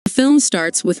Film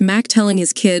starts with Mac telling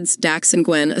his kids, Dax and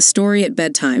Gwen, a story at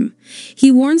bedtime. He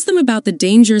warns them about the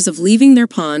dangers of leaving their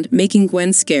pond, making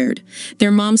Gwen scared.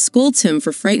 Their mom scolds him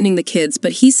for frightening the kids,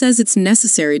 but he says it's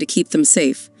necessary to keep them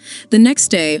safe. The next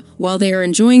day, while they are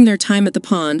enjoying their time at the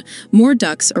pond, more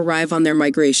ducks arrive on their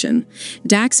migration.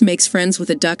 Dax makes friends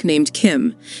with a duck named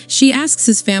Kim. She asks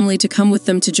his family to come with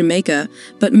them to Jamaica,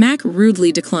 but Mac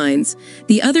rudely declines.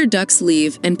 The other ducks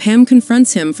leave, and Pam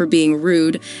confronts him for being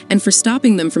rude and for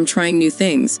stopping them from trying new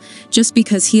things, just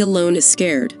because he alone is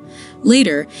scared.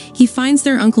 Later, he finds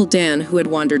their Uncle Dan, who had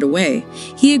wandered away.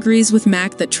 He agrees with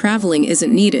Mac that traveling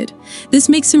isn't needed. This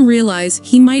makes him realize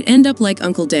he might end up like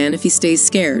Uncle Dan if he stays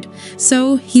scared.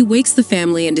 So, he wakes the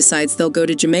family and decides they'll go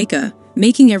to Jamaica,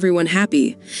 making everyone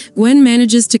happy. Gwen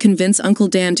manages to convince Uncle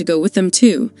Dan to go with them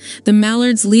too. The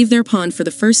mallards leave their pond for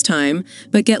the first time,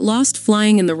 but get lost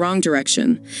flying in the wrong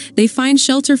direction. They find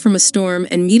shelter from a storm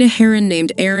and meet a heron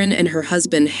named Erin and her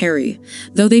husband, Harry.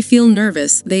 Though they feel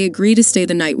nervous, they agree to stay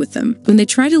the night with them. When they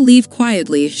try to leave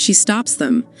quietly, she stops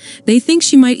them. They think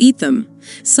she might eat them.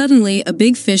 Suddenly, a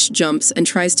big fish jumps and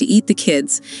tries to eat the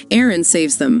kids. Erin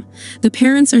saves them. The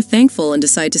parents are thankful and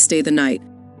decide to stay the night.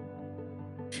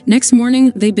 Next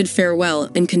morning, they bid farewell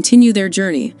and continue their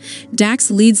journey. Dax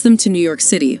leads them to New York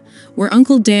City, where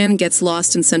Uncle Dan gets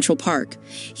lost in Central Park.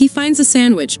 He finds a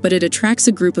sandwich, but it attracts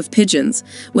a group of pigeons.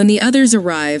 When the others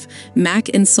arrive, Mac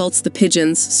insults the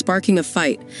pigeons, sparking a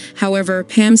fight. However,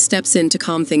 Pam steps in to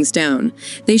calm things down.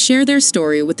 They share their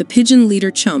story with the pigeon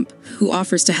leader Chump, who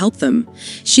offers to help them.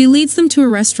 She leads them to a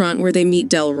restaurant where they meet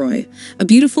Delroy, a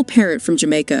beautiful parrot from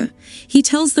Jamaica. He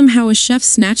tells them how a chef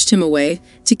snatched him away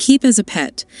to keep as a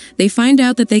pet. They find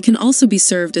out that they can also be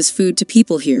served as food to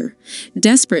people here.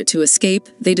 Desperate to escape,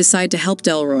 they decide to help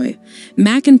Delroy.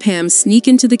 Mac and Pam sneak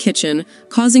into the kitchen,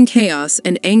 causing chaos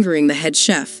and angering the head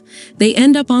chef. They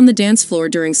end up on the dance floor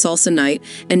during salsa night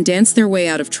and dance their way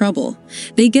out of trouble.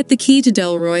 They get the key to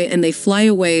Delroy and they fly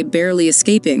away, barely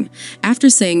escaping. After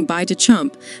saying bye to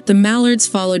Chump, the mallards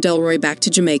follow Delroy back to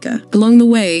Jamaica. Along the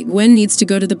way, Gwen needs to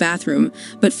go to the bathroom,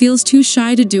 but feels too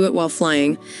shy to do it while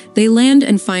flying. They land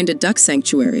and find a duck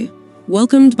sanctuary.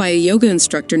 Welcomed by a yoga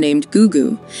instructor named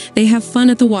Gugu, they have fun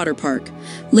at the water park.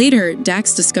 Later,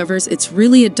 Dax discovers it's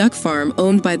really a duck farm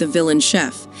owned by the villain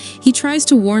chef. He tries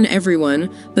to warn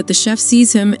everyone, but the chef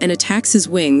sees him and attacks his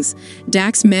wings.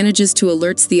 Dax manages to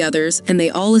alert the others, and they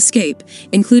all escape,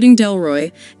 including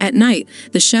Delroy. At night,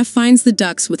 the chef finds the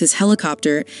ducks with his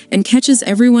helicopter and catches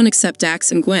everyone except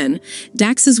Dax and Gwen.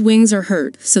 Dax's wings are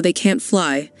hurt, so they can't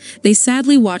fly. They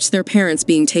sadly watch their parents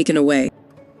being taken away.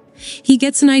 He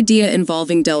gets an idea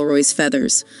involving Delroy's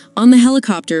feathers. On the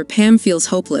helicopter, Pam feels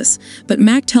hopeless, but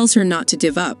Mac tells her not to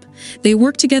give up. They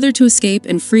work together to escape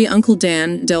and free Uncle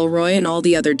Dan, Delroy, and all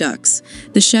the other ducks.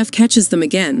 The chef catches them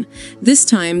again. This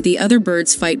time, the other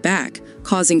birds fight back,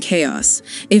 causing chaos.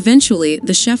 Eventually,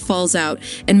 the chef falls out,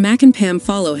 and Mac and Pam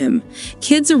follow him.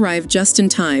 Kids arrive just in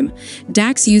time.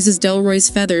 Dax uses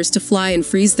Delroy's feathers to fly and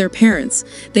frees their parents.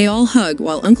 They all hug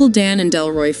while Uncle Dan and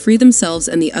Delroy free themselves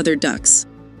and the other ducks.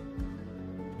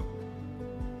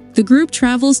 The group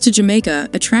travels to Jamaica,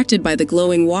 attracted by the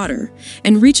glowing water,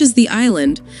 and reaches the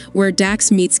island, where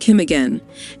Dax meets Kim again.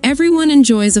 Everyone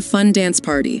enjoys a fun dance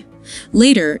party.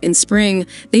 Later, in spring,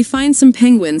 they find some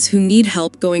penguins who need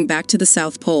help going back to the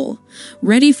South Pole.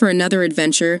 Ready for another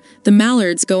adventure, the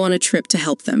mallards go on a trip to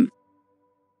help them.